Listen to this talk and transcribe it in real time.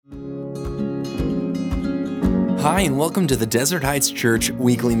Hi, and welcome to the Desert Heights Church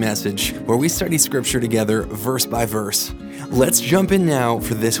Weekly Message, where we study Scripture together verse by verse. Let's jump in now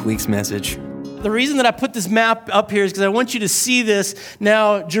for this week's message. The reason that I put this map up here is because I want you to see this.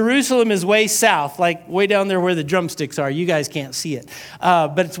 Now, Jerusalem is way south, like way down there where the drumsticks are. You guys can't see it,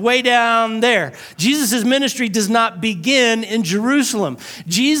 but it's way down there. Jesus' ministry does not begin in Jerusalem.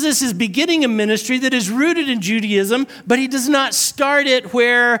 Jesus is beginning a ministry that is rooted in Judaism, but he does not start it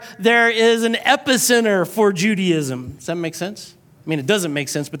where there is an epicenter for Judaism. Does that make sense? I mean, it doesn't make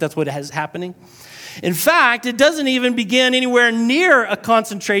sense, but that's what is happening. In fact, it doesn't even begin anywhere near a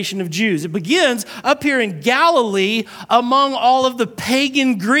concentration of Jews. It begins up here in Galilee among all of the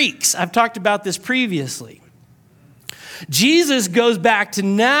pagan Greeks. I've talked about this previously. Jesus goes back to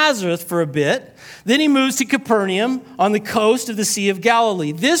Nazareth for a bit. Then he moves to Capernaum on the coast of the Sea of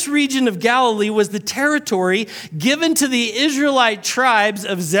Galilee. This region of Galilee was the territory given to the Israelite tribes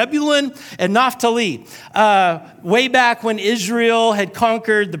of Zebulun and Naphtali. Way back when Israel had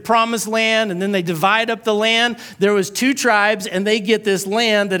conquered the Promised Land and then they divide up the land, there was two tribes and they get this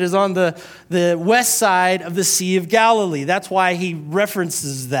land that is on the west side of the Sea of Galilee. That's why he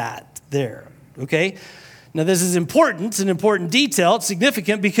references that there, okay? Now, this is important. It's an important detail. It's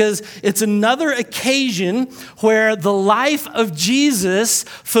significant because it's another occasion where the life of Jesus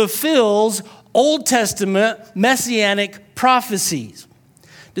fulfills Old Testament messianic prophecies.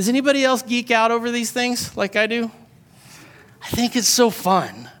 Does anybody else geek out over these things like I do? I think it's so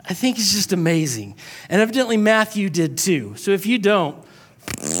fun. I think it's just amazing. And evidently Matthew did too. So if you don't,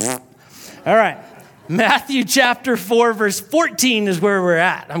 all right. Matthew chapter 4, verse 14 is where we're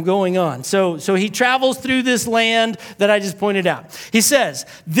at. I'm going on. So he travels through this land that I just pointed out. He says,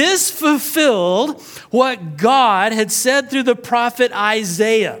 this fulfilled what God had said through the prophet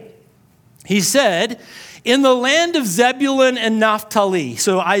Isaiah. He said, in the land of Zebulun and Naphtali.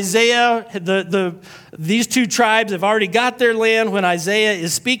 So Isaiah, these two tribes have already got their land. When Isaiah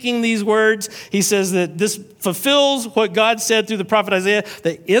is speaking these words, he says that this fulfills what God said through the prophet Isaiah,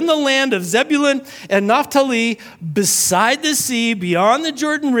 that in the land of Zebulun and Naphtali, beside the sea, beyond the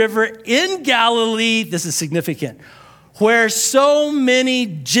Jordan River, in Galilee, this is significant, where so many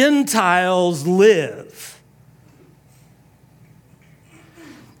Gentiles live.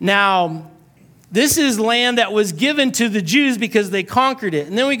 Now, this is land that was given to the Jews because they conquered it.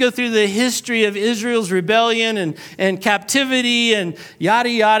 And then we go through the history of Israel's rebellion and captivity and yada,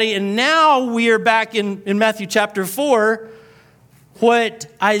 yada. And now we are back in Matthew chapter 4, what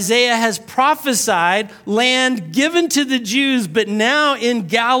Isaiah has prophesied, land given to the Jews, but now in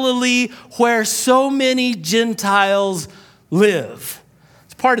Galilee where so many Gentiles live.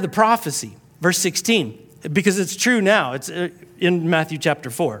 It's part of the prophecy. Verse 16, because it's true now. It's in Matthew chapter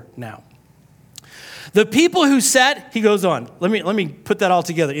 4 now. The people who sat, he goes on, let me put that all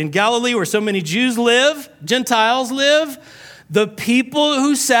together. In Galilee where so many Jews live, Gentiles live, the people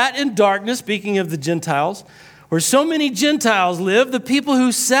who sat in darkness, speaking of the Gentiles, where so many Gentiles live, the people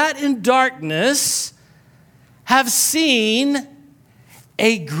who sat in darkness have seen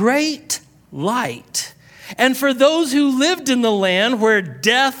a great light. And for those who lived in the land where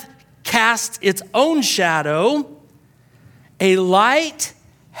death cast its own shadow, a light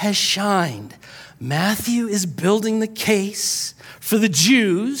has shined. Matthew is building the case for the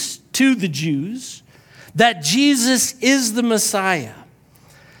Jews, to the Jews, that Jesus is the Messiah.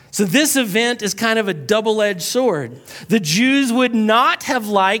 So this event is kind of a double-edged sword. The Jews would not have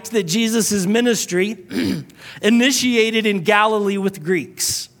liked that Jesus' ministry initiated in Galilee with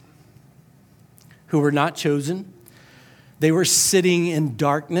Greeks who were not chosen. They were sitting in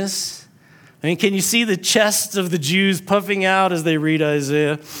darkness. I mean, can you see the chests of the Jews puffing out as they read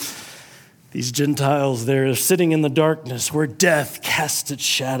Isaiah? These Gentiles, they're sitting in the darkness where death casts its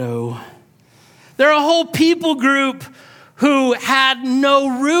shadow. They're a whole people group who had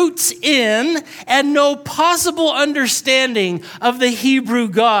no roots in and no possible understanding of the Hebrew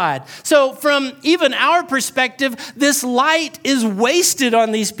God. So from even our perspective, this light is wasted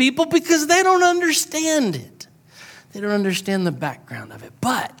on these people because they don't understand it. They don't understand the background of it.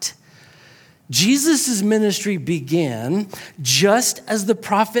 But Jesus' ministry began just as the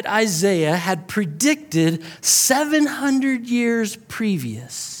prophet Isaiah had predicted 700 years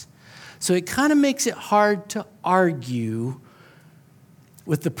previous. So it kind of makes it hard to argue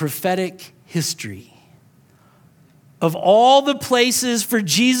with the prophetic history. Of all the places for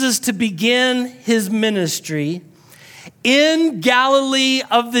Jesus to begin his ministry, in Galilee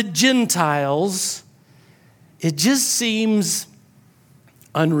of the Gentiles, it just seems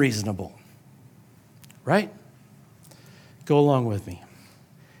unreasonable. Right? Go along with me.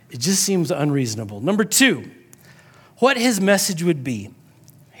 It just seems unreasonable. Number two, what his message would be.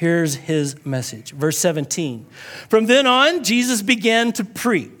 Here's his message. Verse 17. From then on, Jesus began to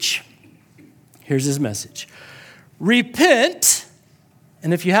preach. Here's his message. Repent,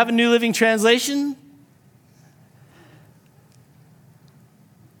 and if you have a New Living Translation,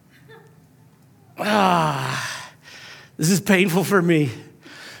 this is painful for me.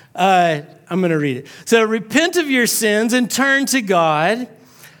 I'm going to read it. So repent of your sins and turn to God,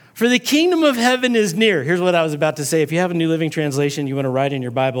 for the kingdom of heaven is near. Here's what I was about to say. If you have a New Living Translation, you want to write in your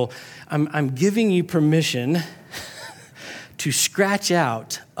Bible, I'm giving you permission to scratch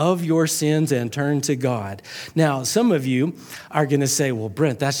out of your sins and turn to God. Now, some of you are going to say, well,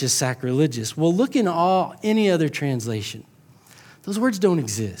 Brent, that's just sacrilegious. Well, look in any other translation. Those words don't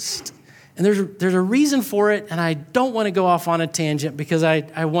exist. And there's a reason for it, and I don't want to go off on a tangent because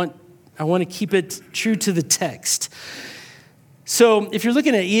I want to keep it true to the text. So if you're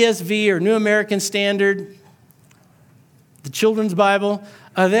looking at ESV or New American Standard, the Children's Bible,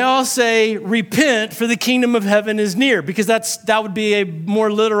 they all say, repent, for the kingdom of heaven is near, because that would be a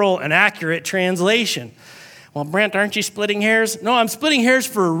more literal and accurate translation. Well, Brent, aren't you splitting hairs? No, I'm splitting hairs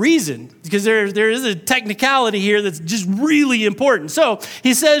for a reason, because there is a technicality here that's just really important. So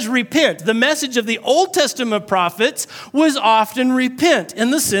he says repent. The message of the Old Testament prophets was often repent,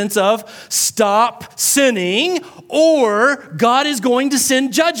 in the sense of stop sinning, or God is going to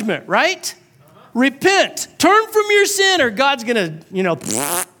send judgment, right? Repent. Turn from your sin, or God's going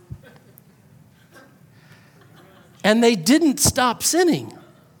to, And they didn't stop sinning.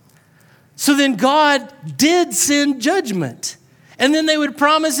 So then God did send judgment. And then they would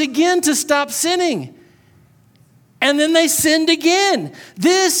promise again to stop sinning. And then they sinned again.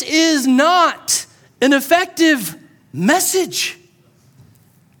 This is not an effective message.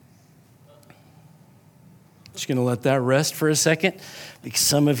 Just going to let that rest for a second, because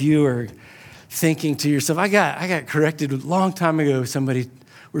some of you are thinking to yourself, I got corrected a long time ago. We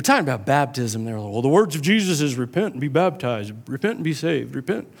were talking about baptism. They were like, well, the words of Jesus is repent and be baptized. Repent and be saved.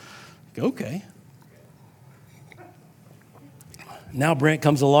 Repent. Okay. Now Brent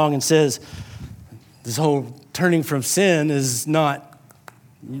comes along and says, this whole turning from sin is not,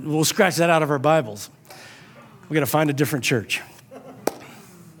 we'll scratch that out of our Bibles. We've got to find a different church.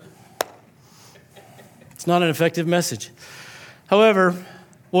 It's not an effective message. However,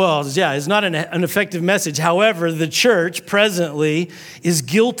 it's not an effective message. However, the church presently is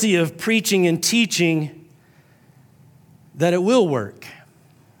guilty of preaching and teaching that it will work.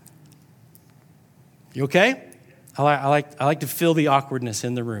 You okay? I like to feel the awkwardness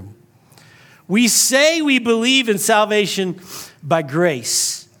in the room. We say we believe in salvation by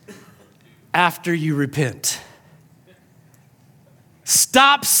grace after you repent.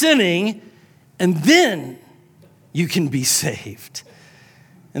 Stop sinning, and then you can be saved.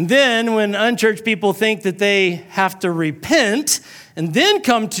 And then when unchurched people think that they have to repent and then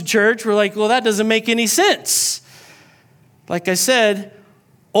come to church, we're like, well, that doesn't make any sense. Like I said,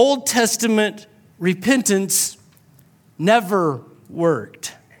 Old Testament repentance never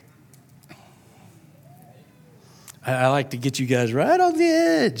worked. I like to get you guys right on the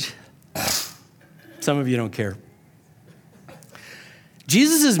edge. Some of you don't care.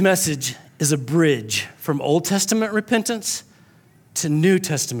 Jesus' message is a bridge from Old Testament repentance to New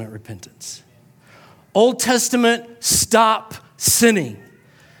Testament repentance. Old Testament, stop sinning.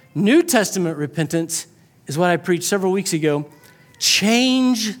 New Testament repentance is what I preached several weeks ago.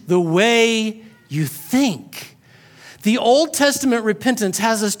 Change the way you think. The Old Testament repentance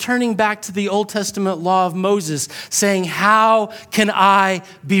has us turning back to the Old Testament law of Moses, saying, how can I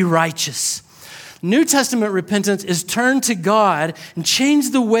be righteous? New Testament repentance is turn to God and change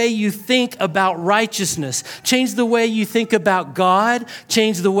the way you think about righteousness. Change the way you think about God.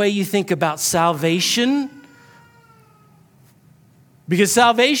 Change the way you think about salvation. Because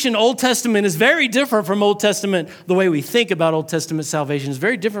salvation, Old Testament, is very different from Old Testament. The way we think about Old Testament salvation is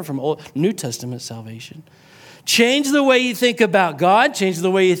very different from New Testament salvation. Change the way you think about God. Change the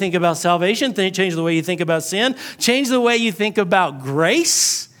way you think about salvation. Change the way you think about sin. Change the way you think about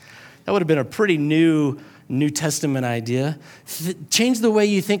grace. That would have been a pretty New Testament idea. Change the way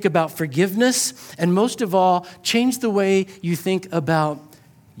you think about forgiveness. And most of all, change the way you think about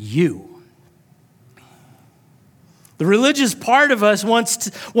you. The religious part of us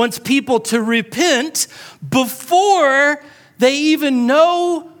wants people to repent before they even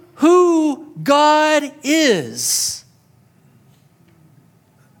know who God is.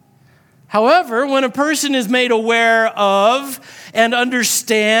 However, when a person is made aware of and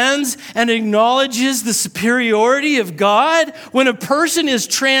understands and acknowledges the superiority of God, when a person is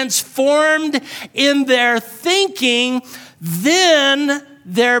transformed in their thinking, then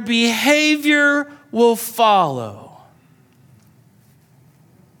their behavior will follow.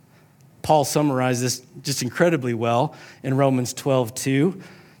 Paul summarized this just incredibly well in Romans 12:2,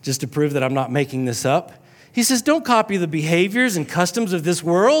 just to prove that I'm not making this up. He says, don't copy the behaviors and customs of this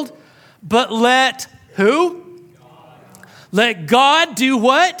world, but let who? God. Let God do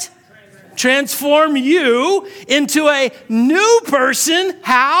what? Transform you into a new person.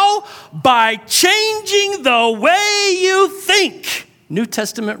 How? By changing the way you think. New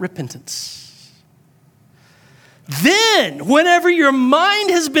Testament repentance. Then, whenever your mind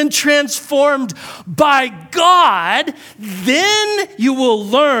has been transformed by God, then you will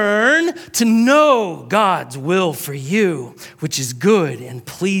learn to know God's will for you, which is good and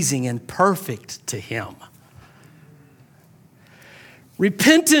pleasing and perfect to Him.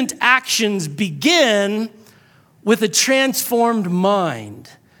 Repentant actions begin with a transformed mind,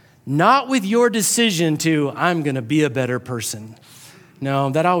 not with your decision to, I'm going to be a better person.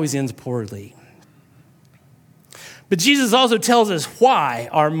 No, that always ends poorly. But Jesus also tells us why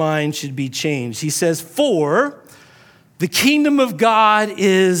our mind should be changed. He says, for the kingdom of God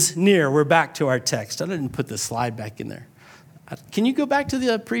is near. We're back to our text. I didn't put the slide back in there. Can you go back to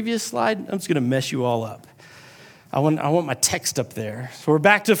the previous slide? I'm just going to mess you all up. I want my text up there. So we're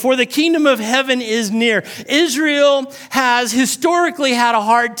back to, for the kingdom of heaven is near. Israel has historically had a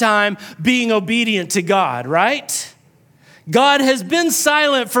hard time being obedient to God, right? God has been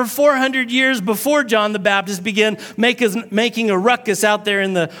silent for 400 years before John the Baptist began making a ruckus out there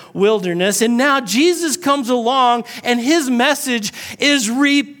in the wilderness. And now Jesus comes along and his message is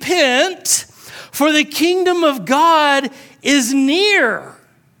repent, for the kingdom of God is near.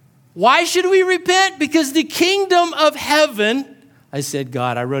 Why should we repent? Because the kingdom of heaven, I said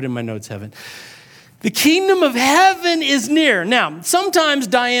God, I wrote in my notes heaven. The kingdom of heaven is near. Now, sometimes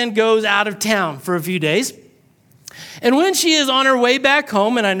Diane goes out of town for a few days. And when she is on her way back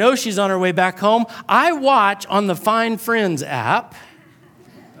home, and I know she's on her way back home, I watch on the Find Friends app.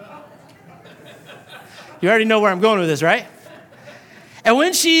 You already know where I'm going with this, right? And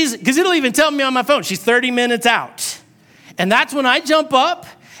when because it'll even tell me on my phone, she's 30 minutes out. And that's when I jump up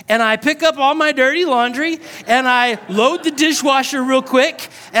and I pick up all my dirty laundry and I load the dishwasher real quick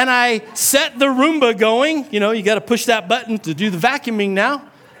and I set the Roomba going. You know, you got to push that button to do the vacuuming now.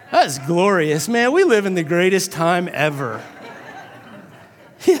 That's glorious, man. We live in the greatest time ever.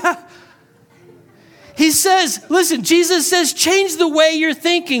 Yeah. He says, listen, Jesus says, change the way you're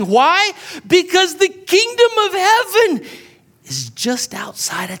thinking. Why? Because the kingdom of heaven is just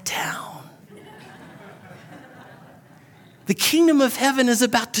outside of town. The kingdom of heaven is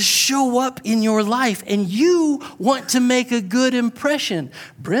about to show up in your life, and you want to make a good impression.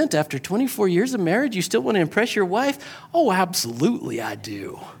 Brent, after 24 years of marriage, you still want to impress your wife? Oh, absolutely, I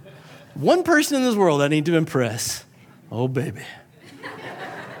do. One person in this world I need to impress. Oh, baby.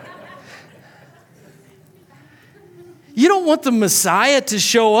 You don't want the Messiah to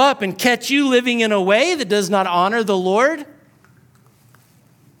show up and catch you living in a way that does not honor the Lord.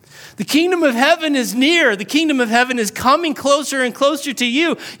 The kingdom of heaven is near. The kingdom of heaven is coming closer and closer to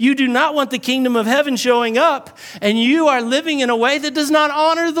you. You do not want the kingdom of heaven showing up, and you are living in a way that does not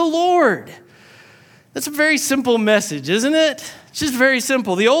honor the Lord. That's a very simple message, isn't it? It's just very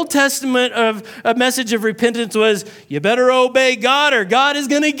simple. The Old Testament of a message of repentance was, you better obey God or God is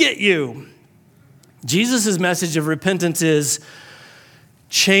going to get you. Jesus' message of repentance is,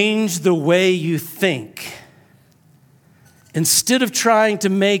 change the way you think. Instead of trying to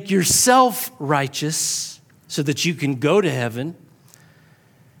make yourself righteous so that you can go to heaven,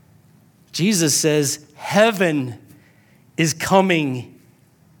 Jesus says, heaven is coming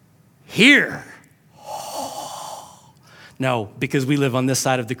here. No, because we live on this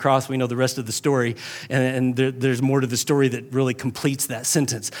side of the cross, we know the rest of the story, and there's more to the story that really completes that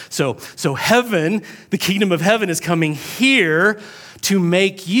sentence. So heaven, the kingdom of heaven is coming here to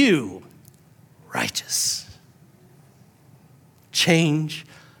make you righteous. Change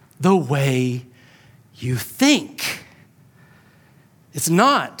the way you think. It's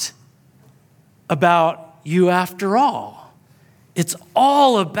not about you after all. It's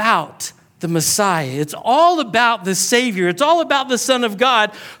all about the Messiah. It's all about the Savior. It's all about the Son of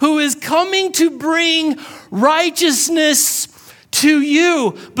God who is coming to bring righteousness to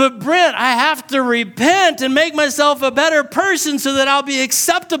you. But Brent, I have to repent and make myself a better person so that I'll be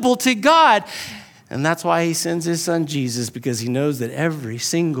acceptable to God. And that's why he sends his son Jesus, because he knows that every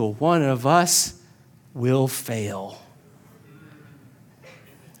single one of us will fail.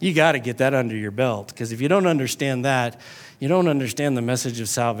 You got to get that under your belt, because if you don't understand that, you don't understand the message of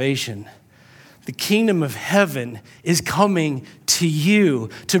salvation. The kingdom of heaven is coming to you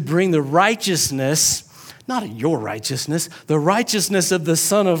to bring the righteousness, not your righteousness, the righteousness of the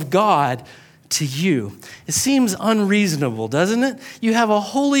Son of God to you. It seems unreasonable, doesn't it? You have a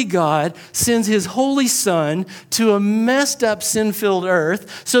holy God sends his holy son to a messed up, sin-filled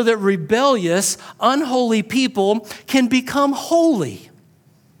earth so that rebellious, unholy people can become holy.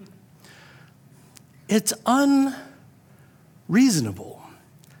 It's unreasonable.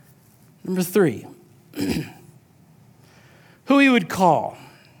 Number 3, who he would call.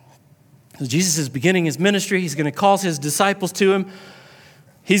 So Jesus is beginning his ministry. He's going to call his disciples to him.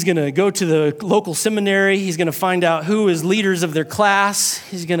 He's going to go to the local seminary. He's going to find out who is leaders of their class.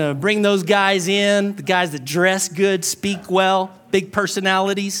 He's going to bring those guys in, the guys that dress good, speak well, big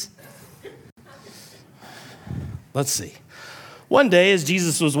personalities. Let's see. One day, as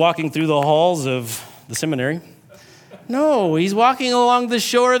Jesus was walking through the halls of the seminary, no, he's walking along the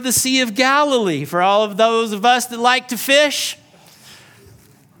shore of the Sea of Galilee. For all of those of us that like to fish,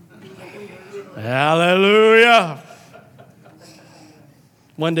 hallelujah.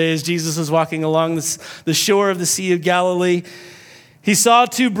 One day as Jesus was walking along the shore of the Sea of Galilee, he saw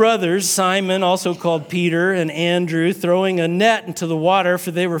 2 brothers, Simon, also called Peter, and Andrew, throwing a net into the water,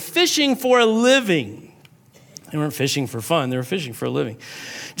 for they were fishing for a living. They weren't fishing for fun, they were fishing for a living.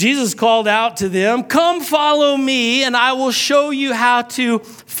 Jesus called out to them, "Come follow me, and I will show you how to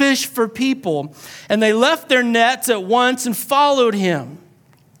fish for people." And they left their nets at once and followed him.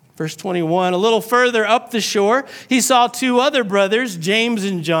 Verse 21, a little further up the shore, he saw 2 other brothers, James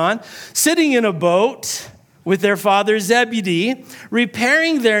and John, sitting in a boat with their father Zebedee,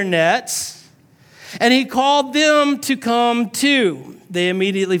 repairing their nets, and he called them to come too. They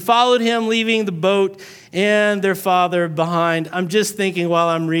immediately followed him, leaving the boat and their father behind. I'm just thinking while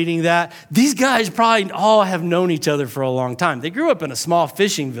I'm reading that, these guys probably all have known each other for a long time. They grew up in a small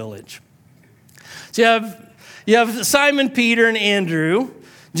fishing village. So you have Simon, Peter, and Andrew,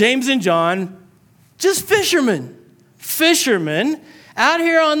 James and John, just fishermen out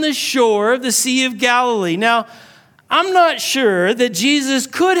here on the shore of the Sea of Galilee. Now, I'm not sure that Jesus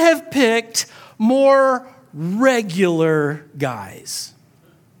could have picked more regular guys.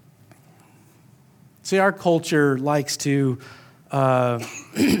 See, our culture likes to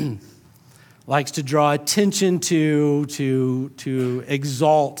draw attention to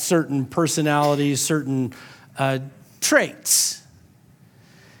exalt certain personalities, certain traits.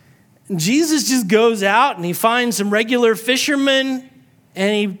 Jesus just goes out and he finds some regular fishermen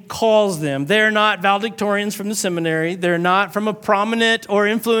and he calls them. They're not valedictorians from the seminary. They're not from a prominent or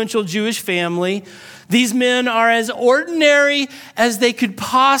influential Jewish family. These men are as ordinary as they could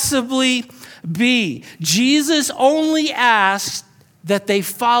possibly be. Jesus only asks that they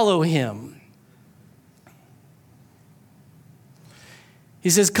follow him. He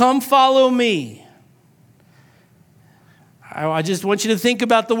says, "Come follow me." I just want you to think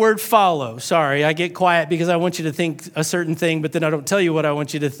about the word follow. Sorry, I get quiet because I want you to think a certain thing, but then I don't tell you what I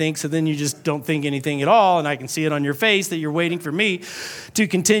want you to think, so then you just don't think anything at all, and I can see it on your face that you're waiting for me to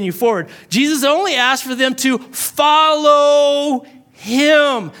continue forward. Jesus only asked for them to follow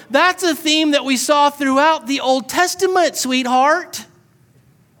him. That's a theme that we saw throughout the Old Testament, sweetheart.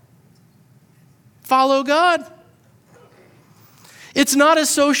 Follow God. It's not a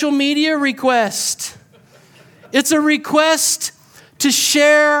social media request. It's a request to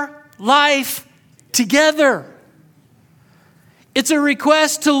share life together. It's a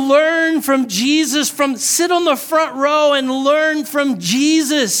request to learn from Jesus, sit on the front row and learn from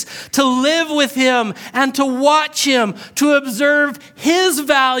Jesus, to live with him and to watch him, to observe his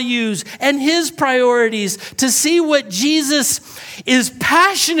values and his priorities, to see what Jesus is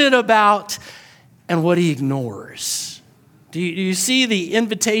passionate about and what he ignores. Do you see the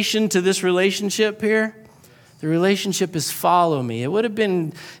invitation to this relationship here? The relationship is follow me. It would have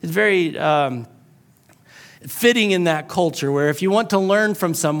been very fitting in that culture where if you want to learn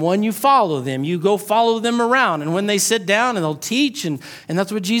from someone, you follow them. You go follow them around. And when they sit down and they'll teach, and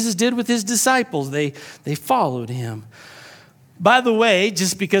that's what Jesus did with his disciples. They followed him. By the way,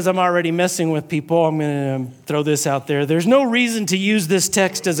 just because I'm already messing with people, I'm going to throw this out there. There's no reason to use this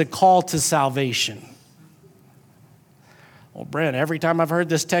text as a call to salvation. Well, Brent, every time I've heard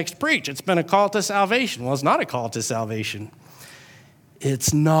this text preach, it's been a call to salvation. Well, it's not a call to salvation.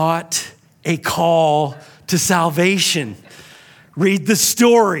 It's not a call to salvation. Read the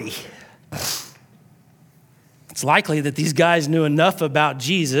story. It's likely that these guys knew enough about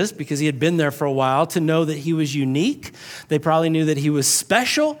Jesus because he had been there for a while to know that he was unique. They probably knew that he was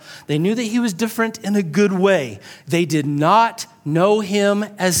special. They knew that he was different in a good way. They did not know him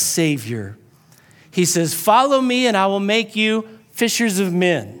as Savior. He says, "Follow me and I will make you fishers of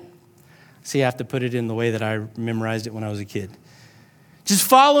men." See, I have to put it in the way that I memorized it when I was a kid. Just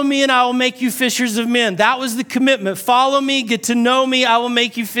follow me and I will make you fishers of men. That was the commitment. Follow me, get to know me, I will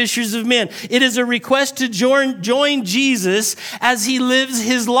make you fishers of men. It is a request to join Jesus as he lives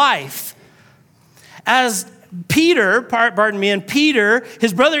his life. As Peter, and Peter,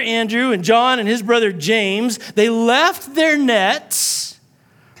 his brother Andrew, and John and his brother James, they left their nets,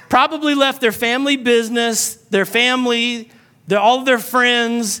 probably left their family business, their family, all of their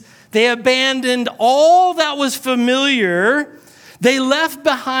friends. They abandoned all that was familiar. They left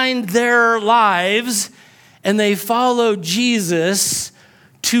behind their lives and they followed Jesus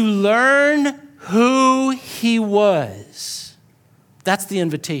to learn who he was. That's the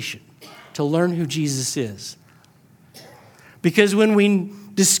invitation, to learn who Jesus is. Because when we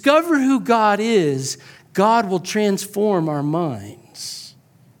discover who God is, God will transform our minds.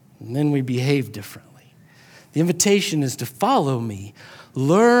 And then we behave differently. The invitation is to follow me,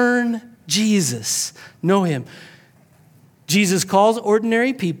 learn Jesus, know him. Jesus calls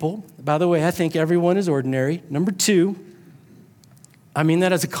ordinary people. By the way, I think everyone is ordinary. Number 2, I mean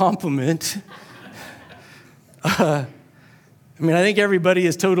that as a compliment. I think everybody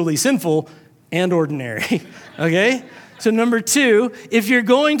is totally sinful and ordinary, okay? So number 2, if you're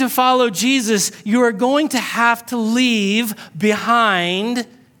going to follow Jesus, you are going to have to leave behind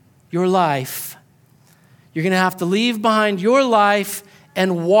your life. You're going to have to leave behind your life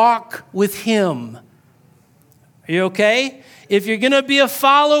and walk with him. Are you okay? If you're going to be a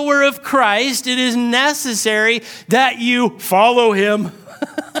follower of Christ, it is necessary that you follow him.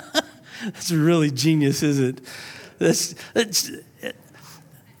 That's really genius, isn't it?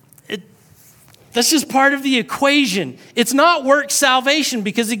 That's just part of the equation. It's not work salvation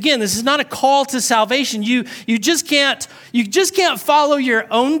because, again, this is not a call to salvation. You just can't follow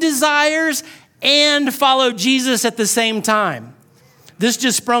your own desires and follow Jesus at the same time. This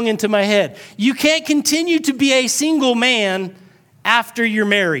just sprung into my head. You can't continue to be a single man after you're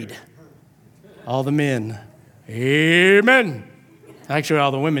married. All the men, amen. Actually,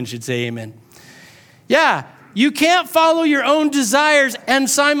 all the women should say amen. Yeah, you can't follow your own desires and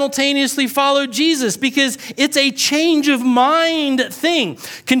simultaneously follow Jesus because it's a change of mind thing.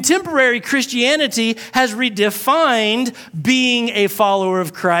 Contemporary Christianity has redefined being a follower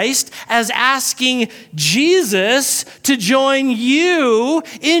of Christ as asking Jesus to join you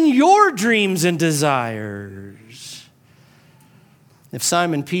in your dreams and desires. If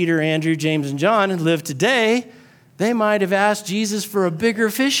Simon, Peter, Andrew, James, and John had lived today, they might have asked Jesus for a bigger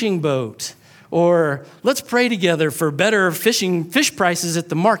fishing boat. Or let's pray together for better fish prices at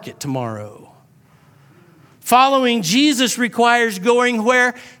the market tomorrow. Following Jesus requires going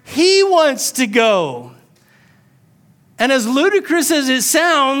where he wants to go. And as ludicrous as it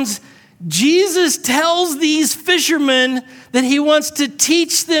sounds, Jesus tells these fishermen that he wants to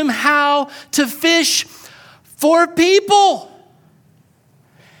teach them how to fish for people.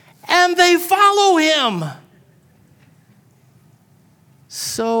 And they follow him.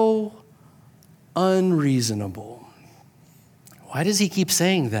 So unreasonable. Why does he keep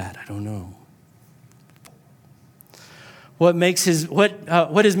saying that? I don't know. What his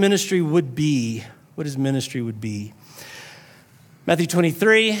ministry would be. What his ministry would be. Matthew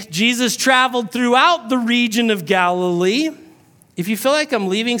 23, Jesus traveled throughout the region of Galilee. If you feel like I'm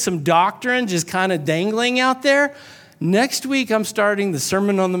leaving some doctrine just kind of dangling out there, next week I'm starting the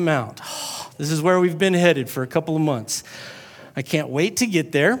Sermon on the Mount. This is where we've been headed for a couple of months. I can't wait to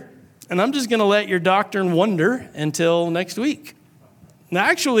get there. And I'm just going to let your doctrine wander until next week. Now,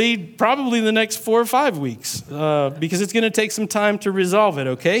 actually, probably the next 4 or 5 weeks, because it's going to take some time to resolve it,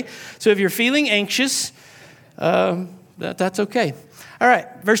 okay? So if you're feeling anxious, that's okay. All right,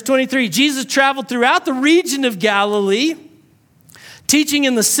 verse 23. Jesus traveled throughout the region of Galilee, teaching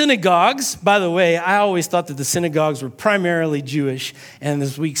in the synagogues. By the way, I always thought that the synagogues were primarily Jewish, and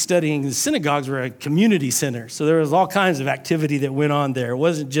this week studying the synagogues were a community center. So there was all kinds of activity that went on there. It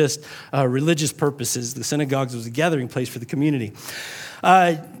wasn't just religious purposes. The synagogues was a gathering place for the community.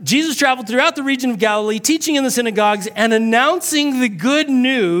 Jesus traveled throughout the region of Galilee, teaching in the synagogues and announcing the good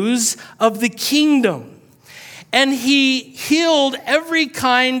news of the kingdom. And he healed every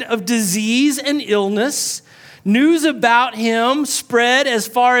kind of disease and illness. News about him spread as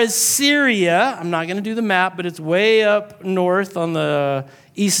far as Syria. I'm not going to do the map, but it's way up north on the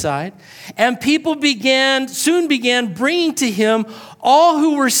east side. And people soon began bringing to him all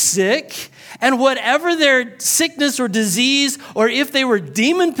who were sick, and whatever their sickness or disease, or if they were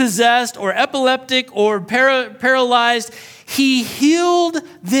demon-possessed or epileptic or paralyzed, he healed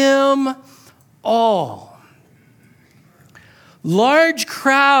them all. Large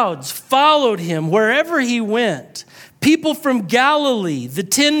crowds followed him wherever he went. People from Galilee, the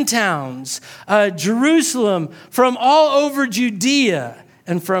 10 towns, Jerusalem, from all over Judea,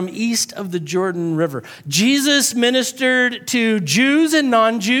 and from east of the Jordan River. Jesus ministered to Jews and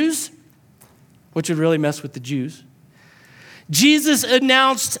non-Jews, which would really mess with the Jews. Jesus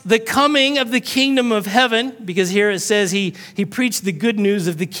announced the coming of the kingdom of heaven, because here it says he preached the good news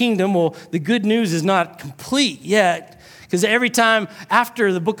of the kingdom. Well, the good news is not complete yet, because every time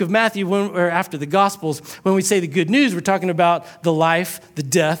after the book of Matthew, or after the Gospels, when we say the good news, we're talking about the life, the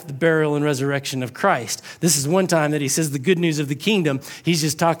death, the burial, and resurrection of Christ. This is one time that he says the good news of the kingdom. He's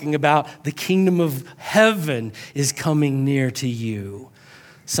just talking about the kingdom of heaven is coming near to you.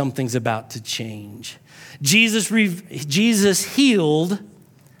 Something's about to change. Jesus healed.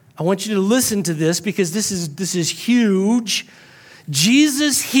 I want you to listen to this because this is huge.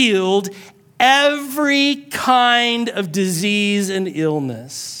 Jesus healed every kind of disease and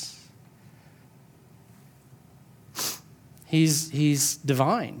illness. He's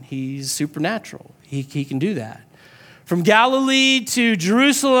divine. He's supernatural. He can do that. From Galilee to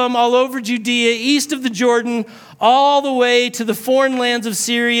Jerusalem, all over Judea, east of the Jordan, all the way to the foreign lands of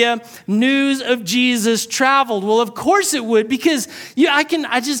Syria, news of Jesus traveled. Well, of course it would, because I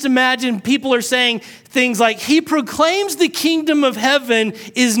just imagine people are saying things like, he proclaims the kingdom of heaven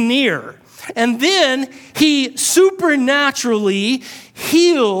is near. And then he supernaturally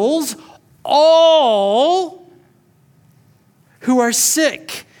heals all who are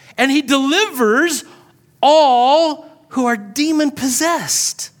sick. And he delivers all who are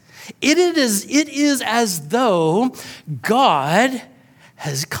demon-possessed. It is as though God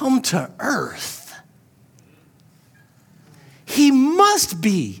has come to earth. He must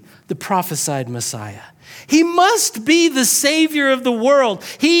be the prophesied Messiah. He must be the Savior of the world.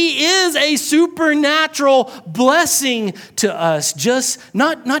 He is a supernatural blessing to us,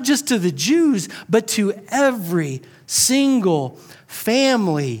 not just to the Jews, but to every single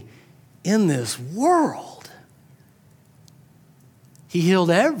family in this world. He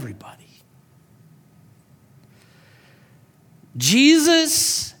healed everybody.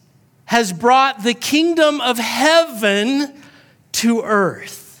 Jesus has brought the kingdom of heaven to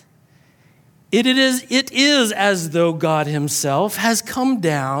earth. It is as though God himself has come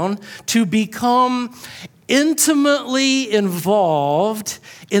down to become intimately involved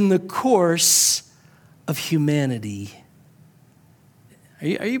in the course of humanity.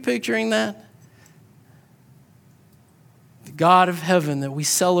 Are you picturing that? The God of heaven that we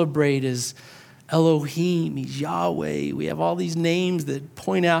celebrate as Elohim, he's Yahweh. We have all these names that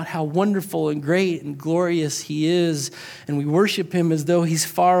point out how wonderful and great and glorious he is. And we worship him as though he's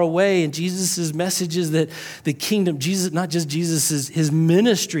far away. And Jesus' message is that the kingdom, not just Jesus, his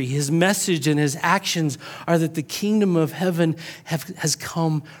ministry, his message and his actions are that the kingdom of heaven has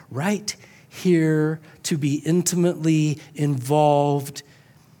come right here to be intimately involved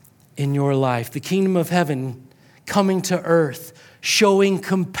in your life. The kingdom of heaven coming to earth, showing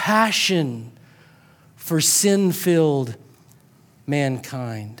compassion for sin-filled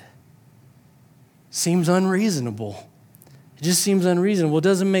mankind. Seems unreasonable. It just seems unreasonable. It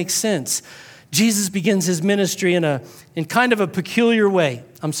doesn't make sense. Jesus begins his ministry in kind of a peculiar way.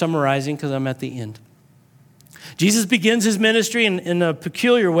 I'm summarizing because I'm at the end. Jesus begins his ministry in a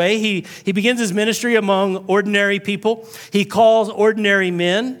peculiar way. He begins his ministry among ordinary people. He calls ordinary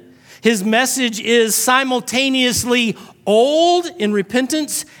men. His message is simultaneously old in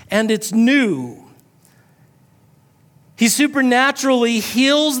repentance and it's new. He supernaturally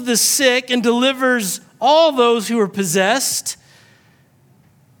heals the sick and delivers all those who are possessed.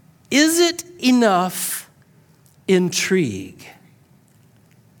 Is it enough intrigue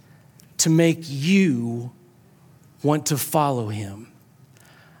to make you want to follow him?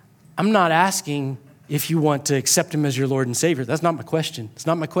 I'm not asking if you want to accept him as your Lord and Savior. That's not my question. It's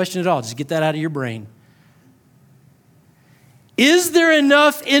not my question at all. Just get that out of your brain. Is there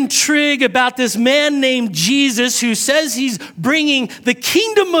enough intrigue about this man named Jesus who says he's bringing the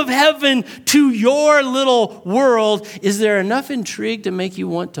kingdom of heaven to your little world? Is there enough intrigue to make you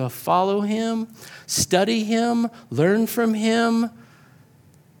want to follow him, study him, learn from him?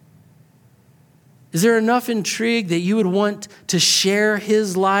 Is there enough intrigue that you would want to share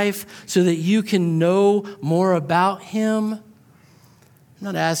his life so that you can know more about him? I'm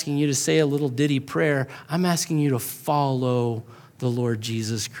not asking you to say a little ditty prayer. I'm asking you to follow the Lord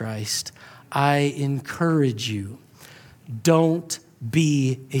Jesus Christ. I encourage you, don't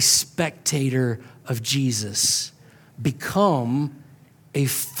be a spectator of Jesus. Become a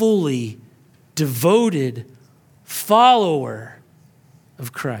fully devoted follower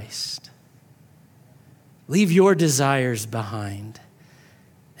of Christ. Leave your desires behind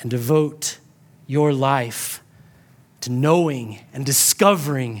and devote your life to knowing and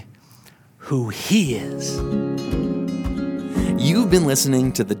discovering who He is. You've been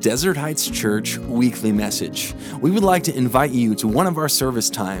listening to the Desert Heights Church weekly message. We would like to invite you to one of our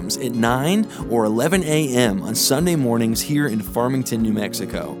service times at 9 or 11 a.m. on Sunday mornings here in Farmington, New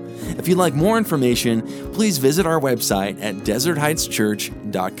Mexico. If you'd like more information, please visit our website at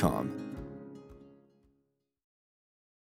desertheightschurch.com.